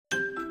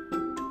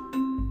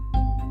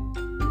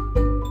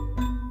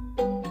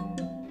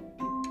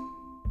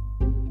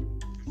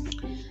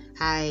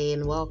Hi,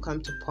 and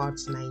welcome to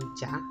Pods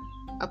Niger,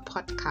 a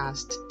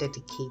podcast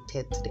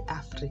dedicated to the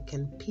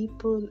African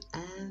people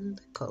and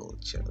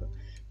culture.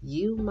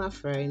 You, my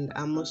friend,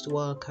 are most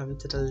welcome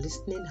to the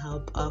listening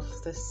hub of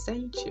the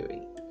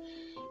century.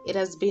 It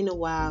has been a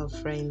while,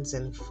 friends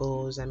and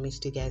foes. I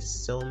missed you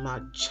guys so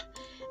much,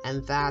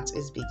 and that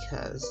is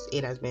because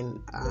it has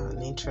been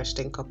an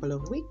interesting couple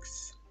of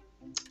weeks.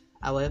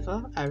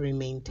 However, I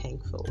remain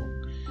thankful.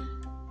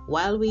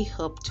 While we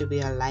hope to be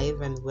alive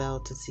and well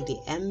to see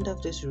the end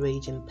of this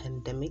raging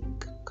pandemic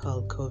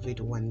called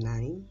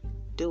COVID-19,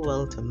 do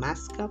well to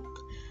mask up,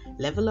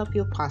 level up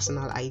your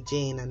personal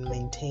hygiene, and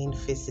maintain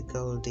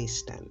physical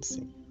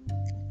distancing.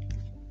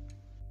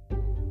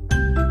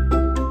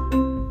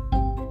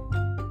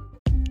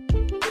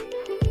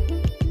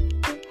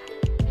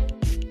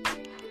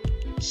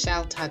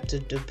 Shout out to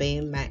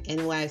Dubé, my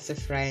NYC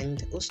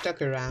friend who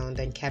stuck around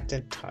and kept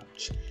in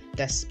touch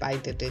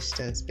despite the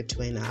distance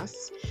between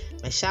us.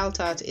 My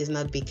shout out is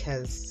not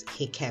because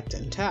he kept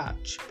in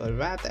touch, but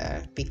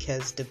rather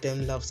because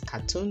Dubé loves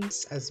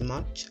cartoons as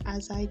much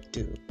as I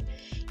do.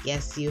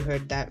 Yes, you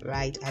heard that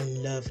right. I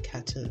love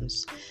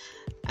cartoons.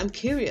 I'm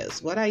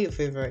curious, what are your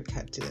favorite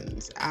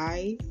cartoons?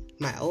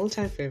 My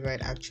all-time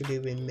favorite actually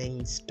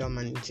remains Tom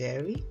and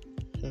Jerry.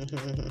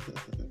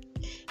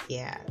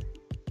 Yeah,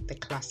 the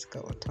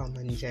classical Tom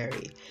and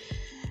Jerry.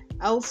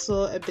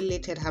 Also, a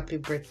belated happy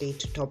birthday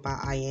to Toba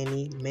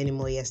Ayeni. Many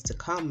more years to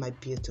come, my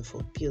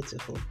beautiful,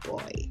 beautiful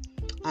boy.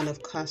 And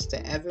of course,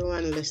 to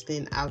everyone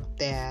listening out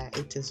there,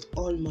 it is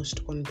almost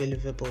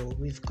unbelievable.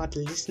 We've got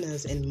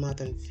listeners in more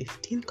than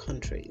 15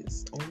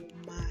 countries. Oh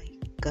my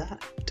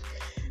God.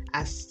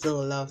 I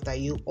still love that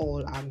you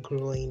all are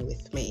growing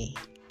with me.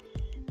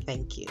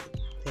 Thank you.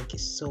 Thank you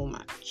so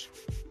much.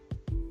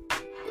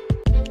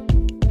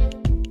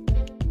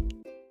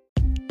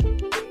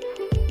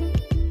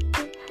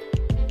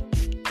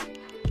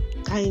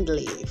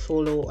 Kindly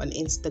follow on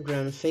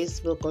Instagram,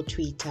 Facebook, or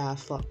Twitter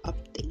for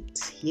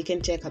updates. You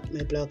can check out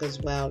my blog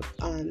as well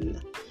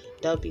on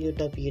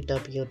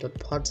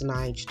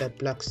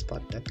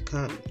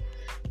www.podnige.blogspot.com.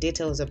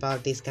 Details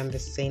about this can be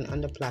seen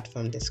on the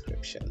platform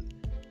description.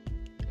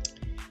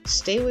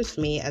 Stay with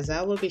me as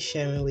I will be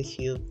sharing with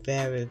you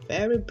very,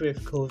 very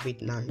brief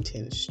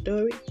COVID-19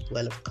 story.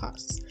 Well, of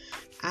course,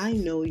 I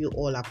know you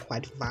all are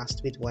quite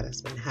vast with what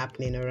has been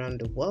happening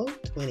around the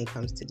world when it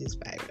comes to this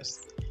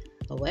virus.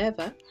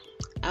 However,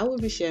 I will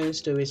be sharing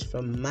stories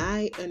from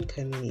my own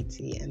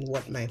community, and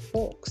what my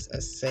folks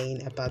are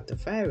saying about the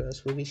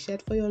virus will be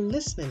shared for your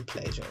listening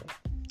pleasure.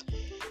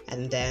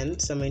 And then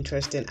some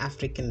interesting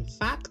African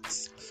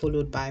facts,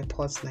 followed by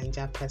Port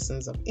Niger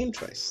persons of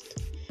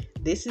interest.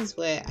 This is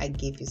where I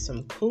give you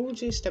some cool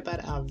gist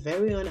about our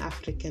very own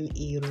African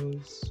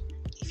heroes.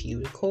 If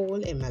you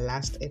recall, in my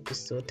last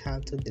episode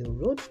titled The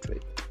Road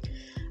Trip,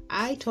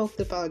 I talked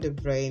about the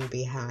brain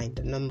behind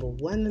the number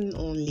one and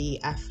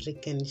only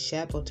African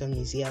Sharebutter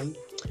Museum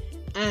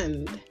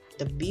and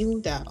the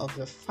builder of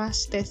the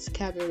fastest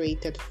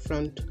carbureted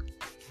front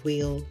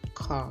wheel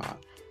car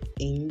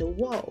in the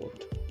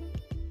world.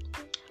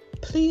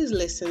 Please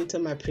listen to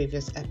my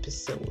previous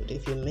episode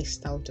if you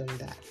missed out on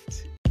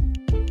that.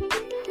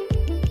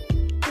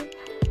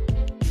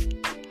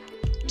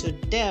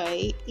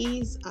 Today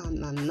is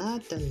on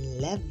another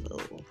level.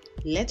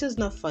 Let us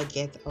not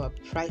forget our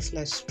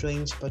priceless,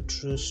 strange but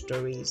true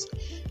stories.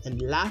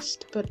 And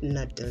last but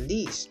not the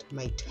least,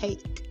 my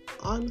take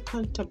on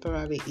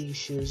contemporary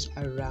issues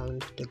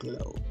around the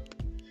globe.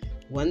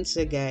 Once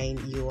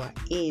again, you are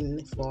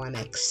in for an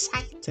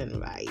exciting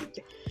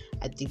ride.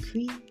 I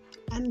decree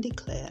and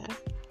declare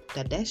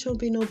that there shall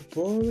be no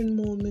boring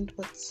moment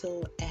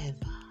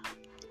whatsoever.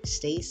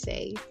 Stay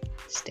safe,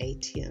 stay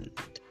tuned.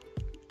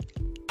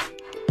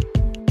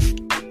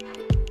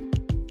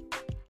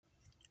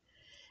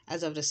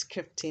 As of the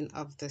scripting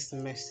of this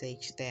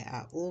message, there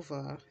are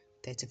over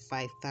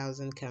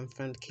 35,000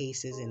 confirmed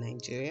cases in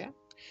Nigeria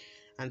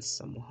and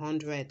some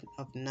hundred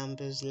of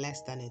numbers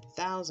less than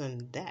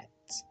 1,000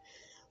 deaths.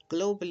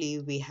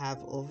 Globally, we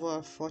have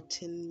over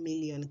 14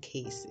 million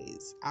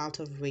cases, out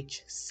of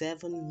which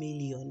 7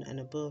 million and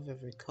above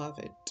have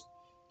recovered,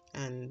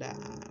 and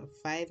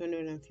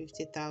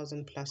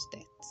 550,000 plus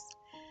deaths.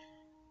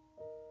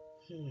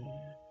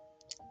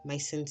 My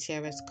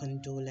sincerest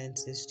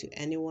condolences to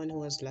anyone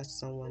who has lost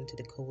someone to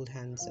the cold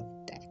hands of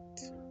death.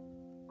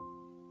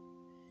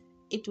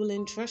 It will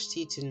interest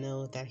you to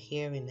know that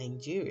here in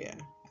Nigeria,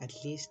 at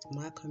least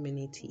my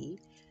community,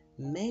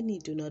 many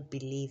do not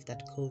believe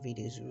that COVID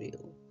is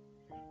real.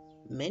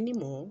 Many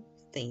more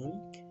think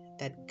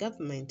that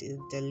government is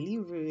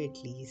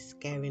deliberately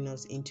scaring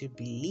us into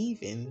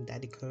believing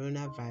that the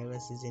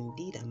coronavirus is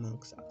indeed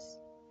amongst us.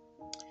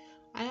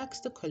 I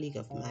asked a colleague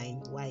of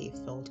mine why he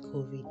felt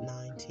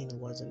COVID-19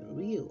 wasn't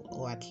real,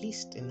 or at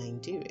least in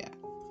Nigeria.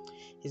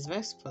 His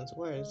response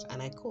was,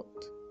 and I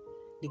quote,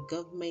 "The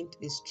government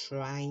is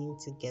trying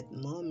to get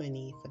more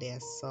money for their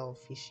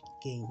selfish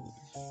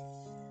gains."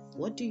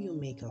 What do you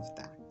make of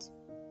that?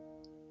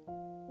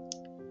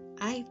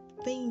 I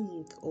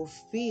think or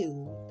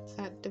feel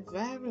that the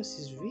virus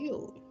is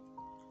real.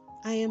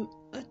 I am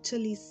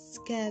utterly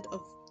scared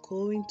of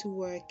going to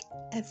work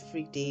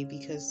every day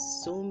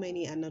because so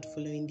many are not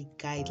following the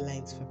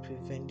guidelines for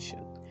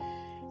prevention.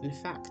 In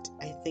fact,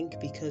 I think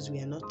because we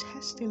are not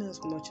testing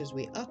as much as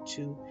we ought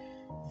to,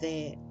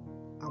 there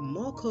are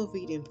more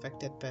COVID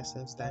infected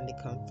persons than the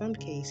confirmed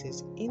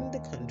cases in the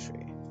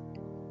country.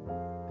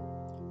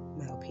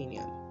 My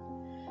opinion.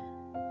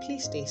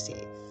 Please stay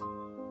safe.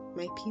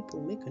 My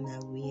people, make una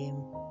wear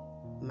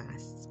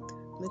mask,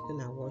 make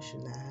una wash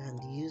una hand,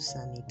 use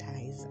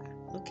sanitizer,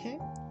 okay?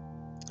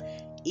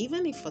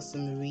 Even if for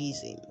some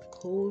reason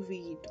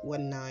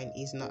COVID-19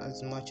 is not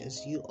as much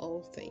as you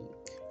all think,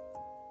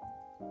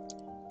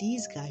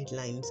 these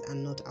guidelines are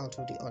not out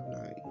of the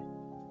ordinary.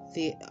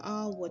 They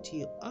are what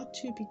you ought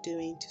to be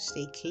doing to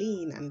stay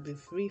clean and be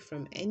free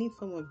from any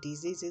form of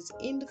diseases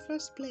in the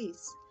first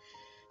place.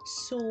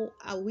 So,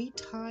 are we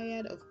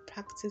tired of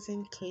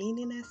practicing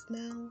cleanliness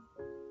now?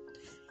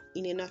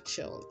 In a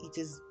nutshell, it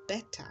is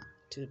better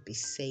to be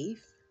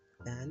safe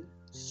than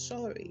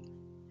sorry.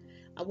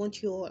 I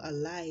want you all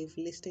alive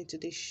listening to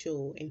this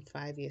show in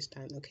 5 years'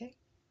 time, okay?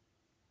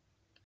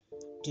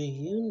 Do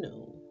you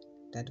know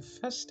that the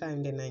first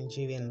time the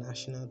Nigerian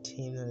national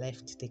team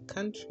left the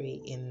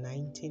country in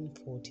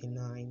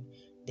 1949,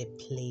 they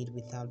played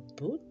without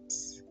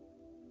boots?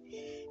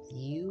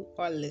 You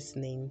are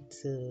listening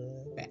to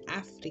the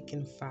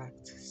African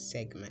Fact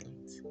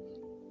segment.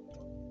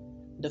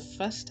 The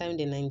first time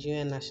the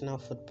Nigerian national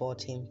football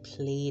team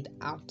played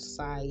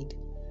outside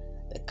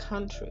the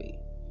country,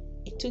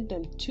 it took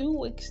them 2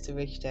 weeks to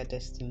reach their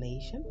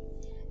destination.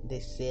 They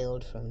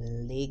sailed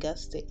from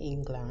Lagos to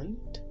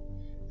England,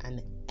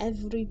 and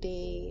every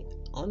day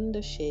on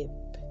the ship,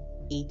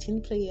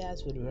 18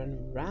 players would run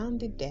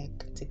round the deck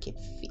to keep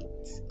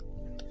fit.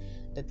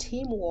 The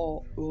team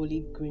wore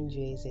olive green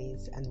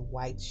jerseys and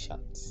white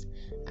shorts,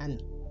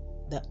 and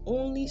the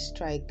only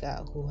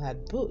striker who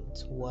had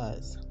boots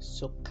was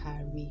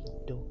Sokari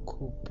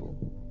Dokubo.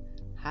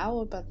 How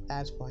about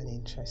that for an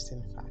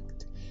interesting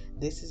fact?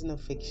 This is no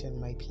fiction,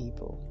 my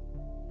people.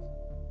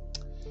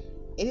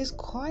 It is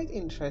quite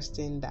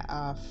interesting that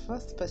our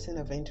first person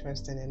of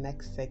interest in the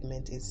next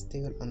segment is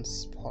still on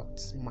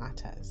sports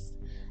matters.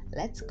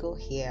 Let's go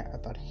hear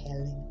about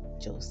Helen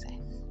Joseph.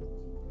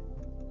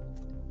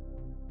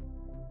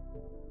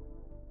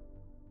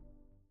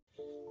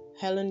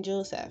 Helen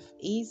Joseph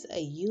is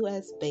a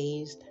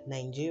US-based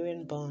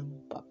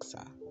Nigerian-born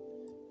boxer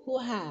who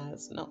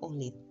has not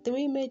only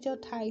 3 major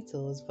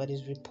titles but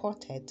is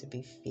reported to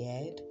be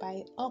feared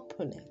by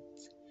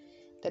opponents.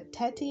 The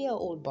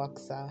 30-year-old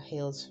boxer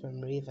hails from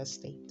Rivers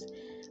State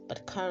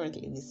but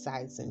currently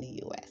resides in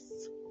the US.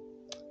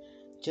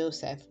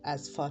 Joseph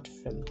has fought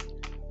from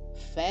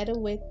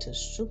featherweight to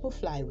super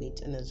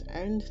flyweight and has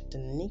earned the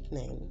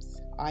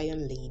nicknames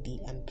Iron Lady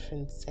and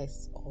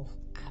Princess of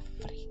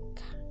Africa.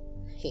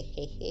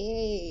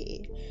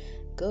 Hey,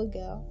 go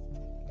girl.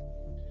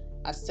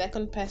 A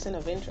second person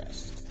of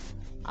interest,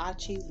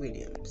 Archie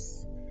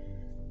Williams,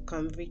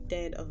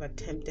 convicted of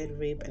attempted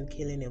rape and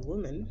killing a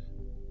woman.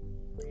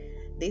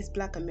 This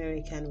Black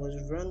American was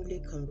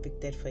wrongly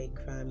convicted for a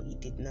crime he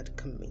did not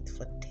commit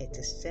for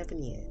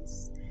 37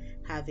 years,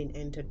 having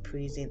entered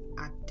prison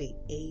at the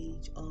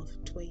age of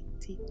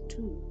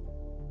 22.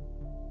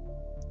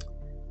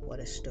 What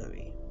a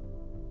story.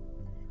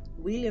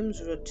 Williams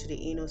wrote to the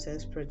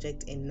Innocence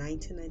Project in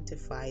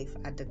 1995.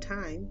 At the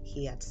time,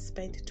 he had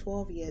spent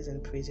 12 years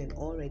in prison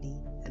already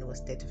and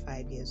was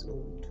 35 years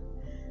old.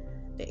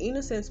 The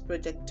Innocence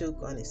Project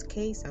took on his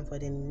case and for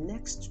the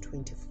next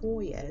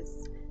 24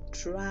 years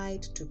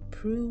tried to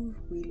prove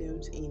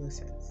Williams'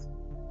 innocence.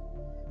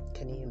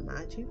 Can you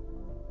imagine?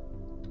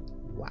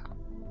 Wow.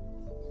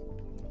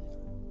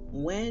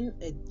 When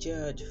a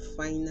judge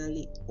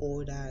finally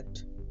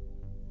ordered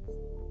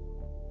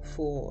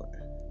for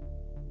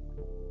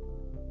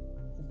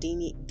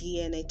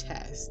DNA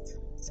test,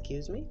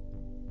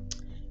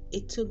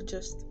 it took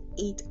just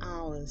 8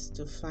 hours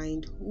to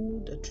find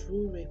who the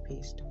true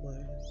rapist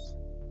was.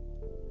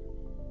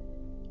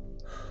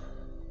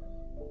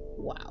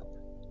 Wow.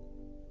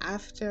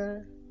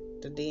 After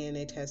the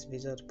DNA test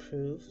result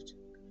proved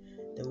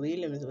that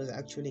Williams was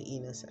actually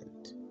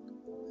innocent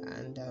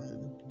and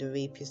the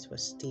rapist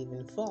was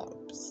Stephen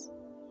Forbes.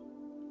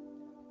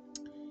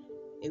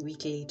 A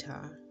week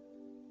later,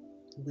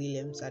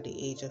 Williams, at the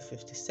age of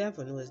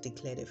 57, was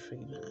declared a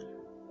free man,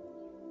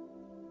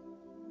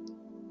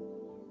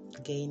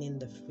 gaining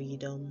the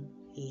freedom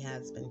he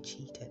has been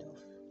cheated of.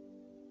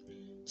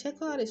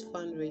 Check out his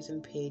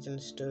fundraising page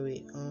and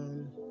story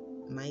on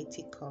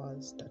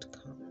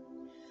mightycause.com.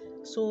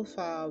 So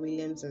far,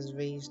 Williams has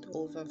raised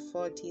over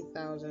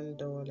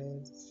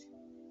 $40,000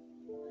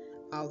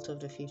 out of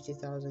the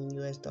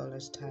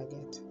 $50,000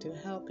 target to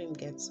help him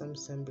get some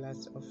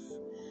semblance of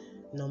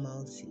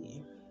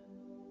normalcy,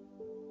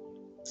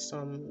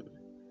 some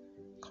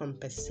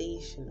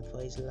compensation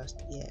for his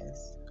lost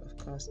years. Of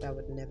course, that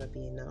would never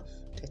be enough.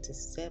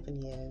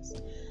 37 years,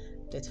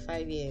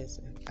 35 years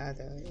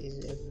rather,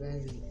 is a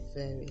very,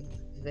 very,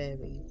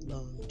 very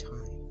long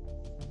time.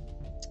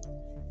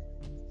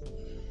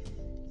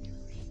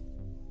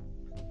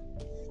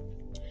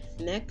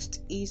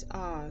 Next is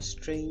our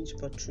Strange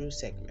but True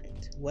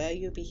segment, where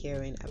you'll be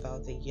hearing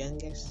about the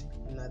youngest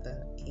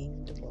mother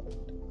in the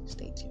world.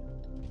 Stay tuned.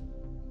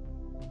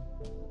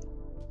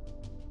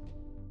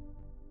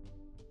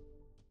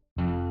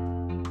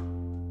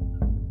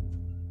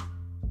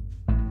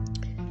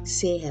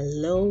 Say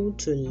hello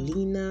to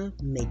Lena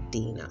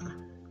Medina,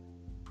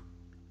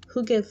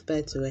 who gave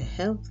birth to a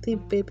healthy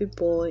baby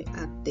boy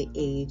at the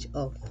age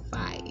of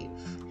 5.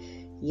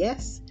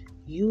 Yes,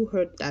 you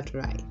heard that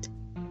right.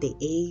 The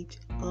age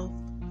of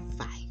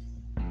 5.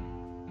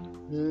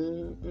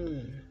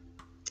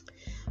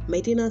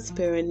 Medina's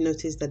parents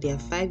noticed that their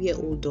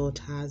 5-year-old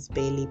daughter's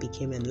belly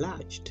became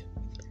enlarged,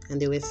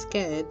 and they were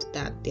scared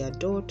that their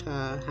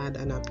daughter had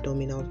an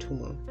abdominal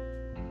tumor.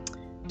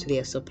 To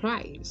their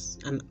surprise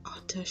and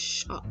utter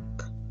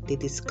shock, they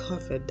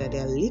discovered that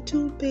their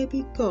little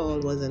baby girl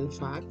was in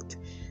fact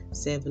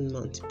 7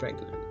 months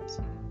pregnant.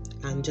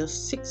 And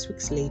just 6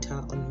 weeks later,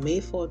 on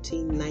May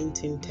 14,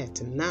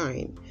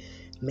 1939,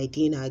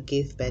 Medina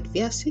gave birth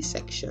via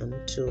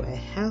C-section to a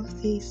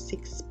healthy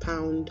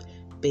 6-pound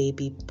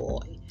baby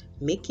boy,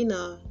 making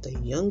her the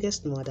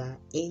youngest mother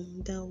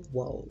in the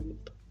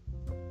world.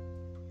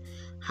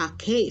 Her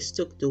case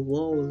took the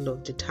world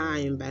of the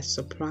time by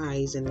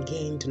surprise and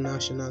gained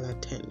national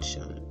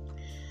attention.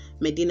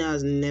 Medina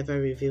has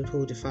never revealed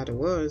who the father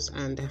was,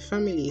 and her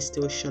family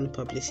still shunned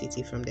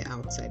publicity from the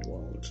outside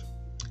world.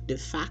 The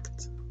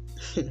fact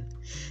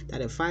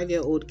that a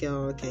 5-year-old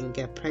girl can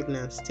get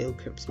pregnant still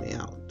creeps me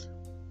out.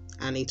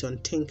 And it's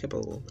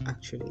unthinkable,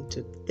 actually,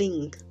 to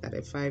think that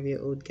a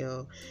 5-year-old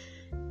girl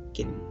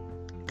can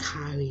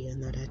carry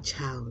another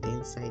child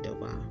inside of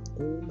her.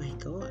 Oh my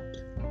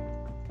God.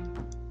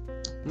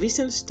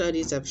 Recent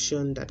studies have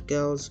shown that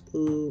girls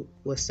who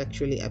were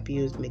sexually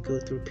abused may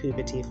go through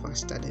puberty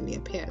faster than their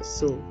peers.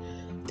 So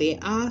there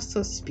are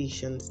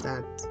suspicions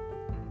that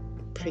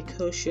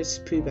precocious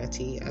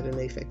puberty, I don't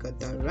know if I got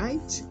that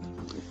right,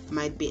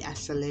 might be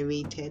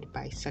accelerated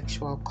by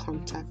sexual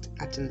contact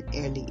at an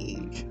early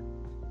age.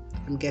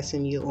 I'm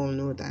guessing you all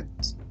know that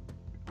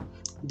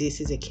this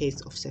is a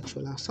case of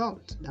sexual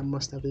assault that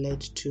must have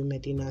led to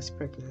Medina's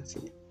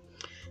pregnancy.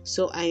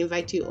 So I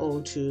invite you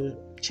all to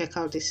check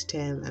out this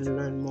term and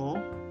learn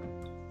more.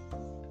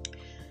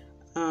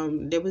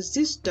 There was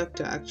this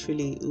doctor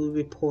actually who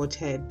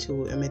reported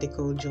to a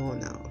medical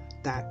journal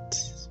that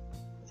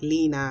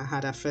Lena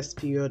had her first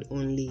period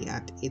only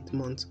at 8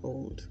 months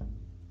old.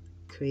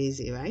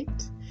 Crazy, right?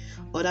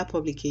 Other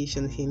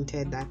publications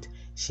hinted that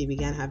she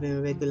began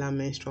having regular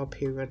menstrual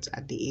periods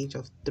at the age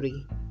of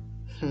 3.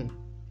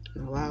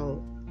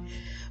 Wow.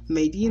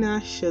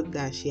 Medina showed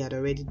that she had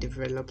already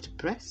developed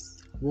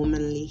breasts,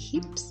 womanly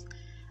hips,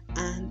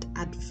 and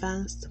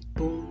advanced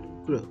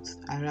bone growth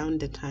around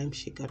the time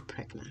she got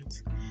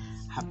pregnant.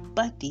 Her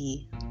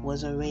body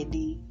was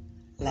already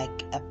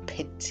like a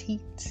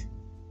petite,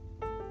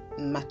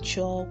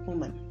 mature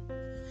woman.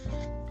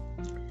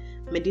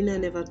 Medina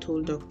never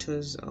told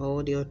doctors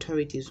or the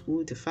authorities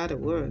who the father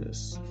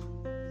was,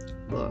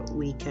 but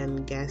we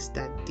can guess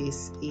that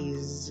this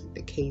is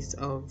the case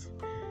of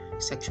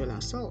sexual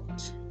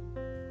assault.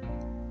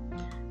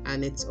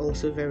 And it's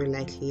also very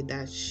likely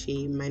that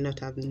she might not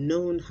have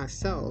known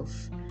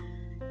herself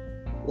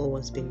what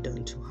was being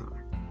done to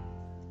her.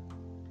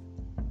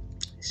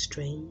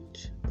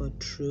 Strange but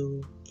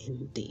true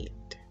indeed.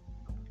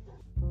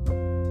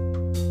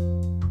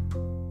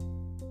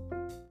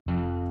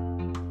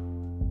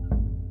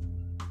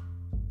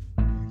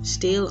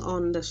 Still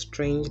on the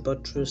strange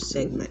but true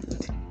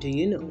segment, do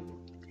you know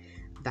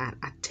that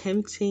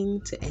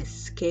attempting to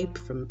escape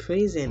from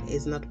prison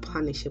is not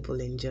punishable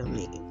in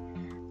Germany,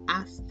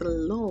 as the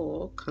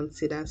law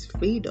considers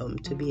freedom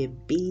to be a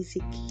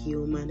basic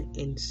human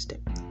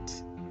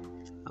instinct?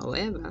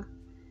 However,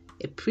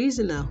 a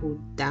prisoner who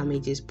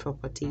damages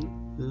property,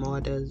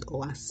 murders,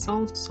 or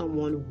assaults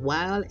someone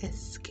while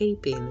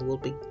escaping will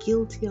be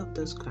guilty of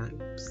those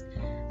crimes,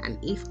 and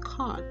if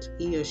caught,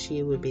 he or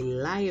she will be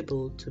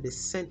liable to be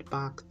sent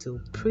back to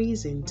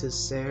prison to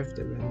serve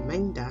the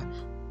remainder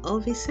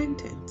of his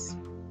sentence.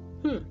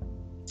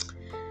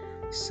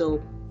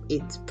 So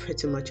it's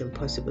pretty much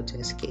impossible to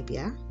escape,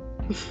 yeah?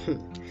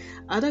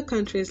 Other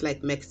countries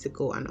like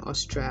Mexico and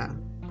Austria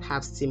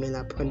have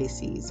similar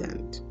policies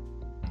and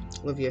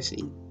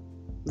obviously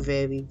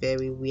very,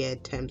 very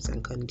weird terms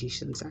and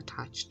conditions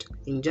attached.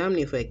 In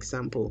Germany, for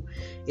example,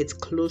 it's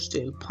close to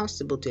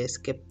impossible to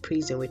escape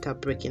prison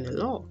without breaking the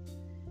law.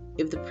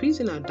 If the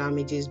prisoner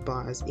damages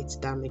bars, it's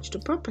damage to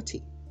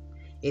property.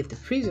 If the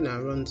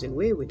prisoner runs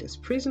away with his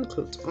prison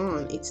clothes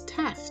on, it's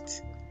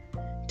theft.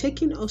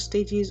 Taking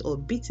hostages or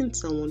beating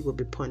someone will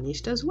be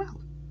punished as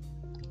well.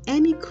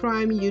 Any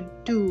crime you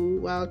do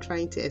while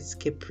trying to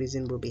escape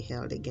prison will be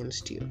held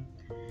against you.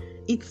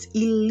 It's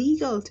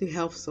illegal to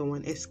help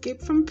someone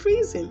escape from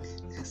prison.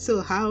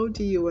 So how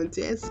do you want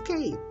to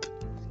escape?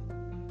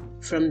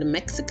 From the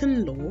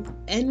Mexican law,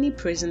 any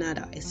prisoner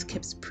that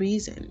escapes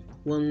prison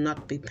will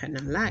not be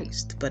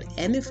penalized, but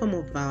any form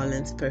of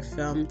violence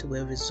performed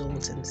will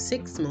result in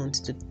 6 months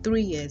to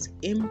 3 years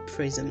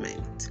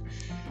imprisonment.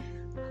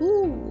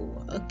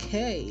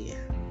 Okay.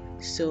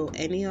 So,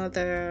 any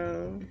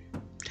other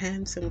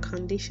terms and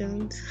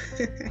conditions?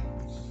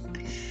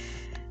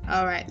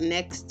 All right,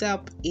 next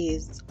up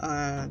is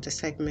the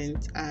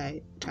segment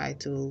I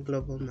title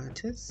Global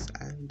Matters,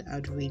 and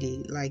I'd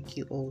really like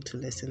you all to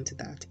listen to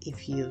that.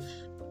 If you've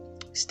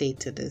stayed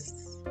to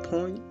this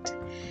point,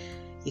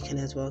 you can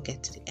as well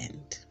get to the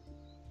end.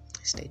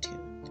 Stay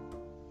tuned.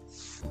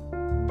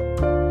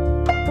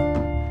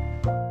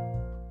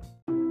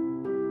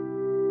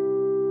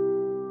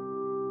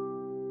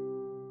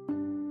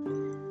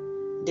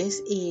 This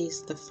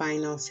is the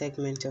final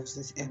segment of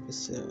this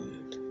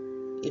episode.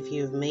 If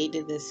you've made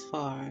it this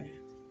far,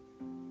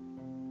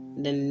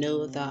 then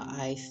know that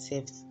I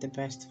saved the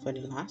best for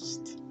the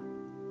last.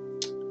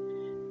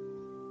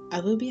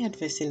 I will be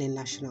addressing a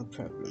national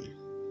problem.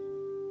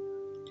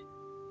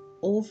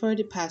 Over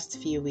the past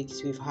few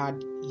weeks, we've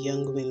had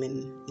young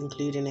women,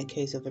 including a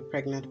case of a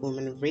pregnant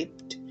woman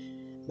raped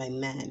by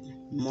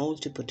men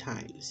multiple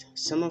times.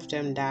 Some of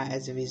them die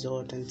as a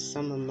result, and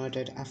some are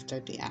murdered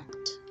after the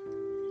act.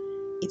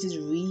 It is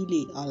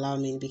really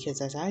alarming because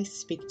as I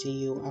speak to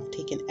you, I've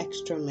taken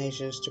extra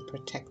measures to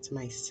protect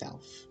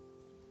myself.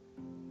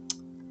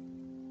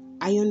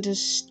 I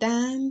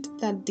understand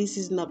that this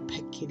is not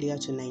peculiar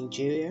to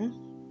Nigeria,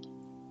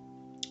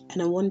 and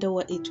I wonder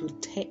what it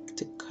would take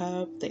to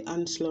curb the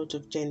onslaught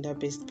of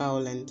gender-based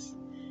violence.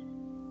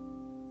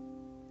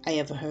 I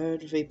have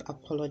heard rape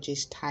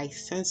apologists tie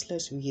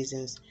senseless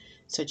reasons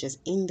such as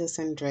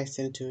indecent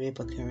dressing to rape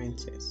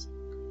occurrences.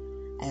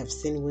 I have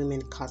seen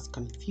women cause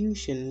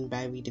confusion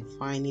by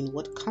redefining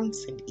what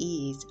consent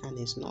is and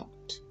is not,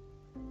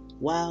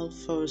 while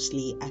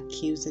falsely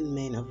accusing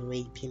men of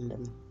raping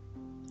them.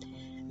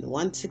 And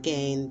once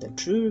again, the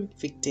true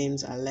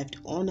victims are left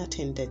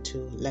unattended to,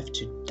 left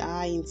to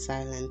die in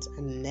silence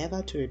and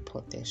never to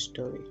report their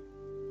story.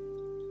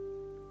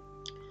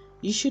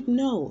 You should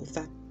know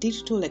that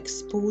digital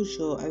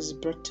exposure has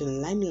brought to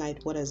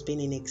limelight what has been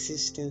in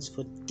existence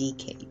for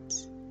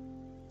decades.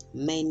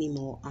 Many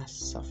more are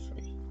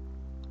suffering.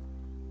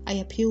 I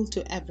appeal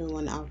to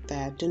everyone out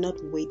there, do not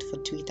wait for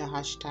Twitter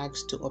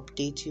hashtags to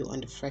update you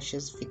on the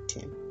freshest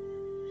victim.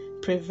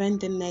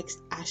 Prevent the next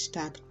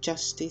hashtag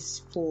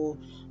justice for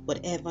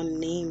whatever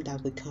name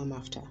that we come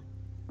after.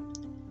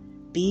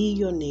 Be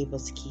your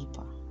neighbor's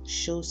keeper.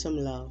 Show some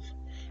love.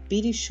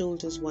 Be the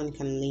shoulders one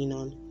can lean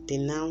on.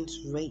 Denounce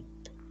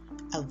rape.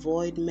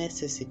 Avoid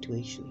messy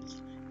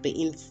situations.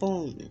 Be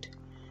informed.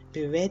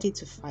 Be ready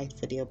to fight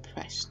for the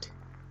oppressed.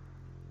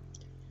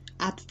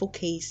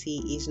 Advocacy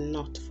is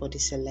not for the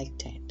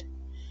selected.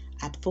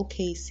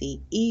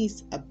 Advocacy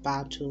is a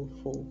battle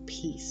for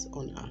peace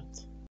on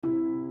earth.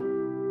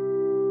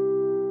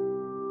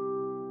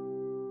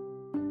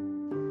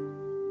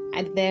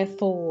 I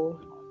therefore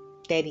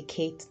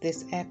dedicate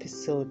this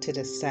episode to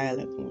the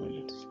silent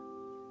ones,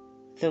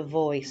 the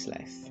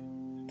voiceless,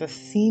 the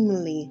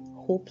seemingly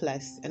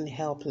hopeless and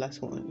helpless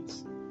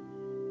ones.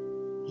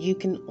 You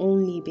can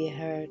only be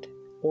heard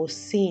or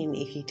seen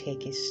if you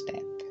take a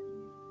step.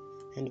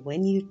 And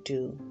when you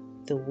do,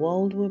 the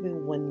world will be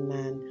one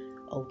man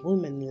or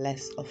woman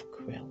less of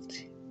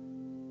cruelty.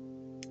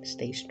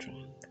 Stay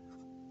strong.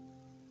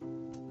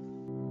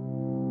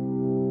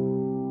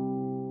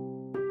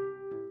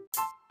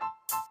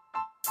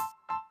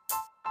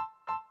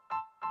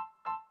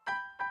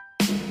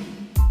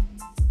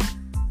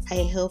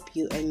 I hope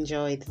you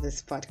enjoyed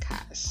this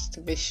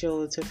podcast. Be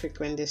sure to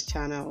frequent this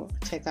channel.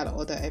 Check out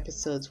other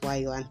episodes while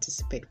you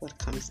anticipate what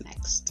comes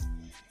next.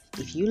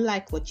 If you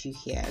like what you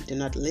hear, do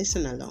not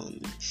listen alone.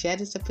 Share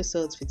these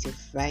episodes with your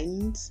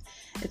friends.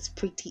 It's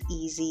pretty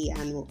easy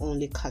and will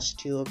only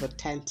cost you over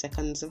 10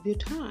 seconds of your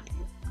time.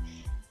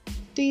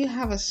 Do you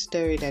have a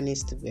story that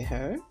needs to be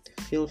heard?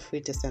 Feel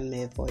free to send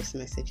me a voice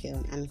message here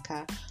on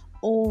Anchor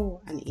or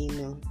an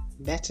email.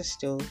 Better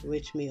still,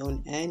 reach me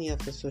on any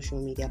of the social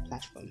media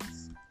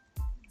platforms.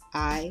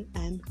 I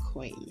am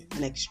Queen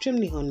and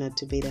extremely honored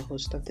to be the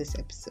host of this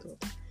episode.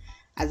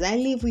 As I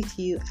live with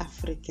you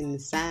African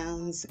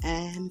sounds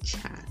and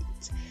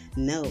chants,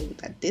 know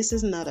that this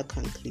is not a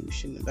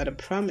conclusion, but a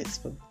promise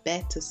for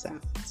better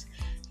sounds,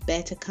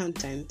 better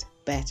content,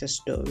 better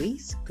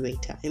stories,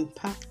 greater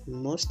impact,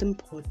 and most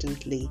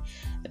importantly,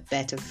 a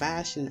better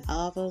version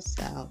of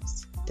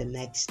ourselves the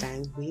next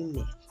time we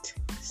meet.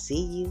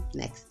 See you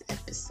next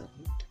episode.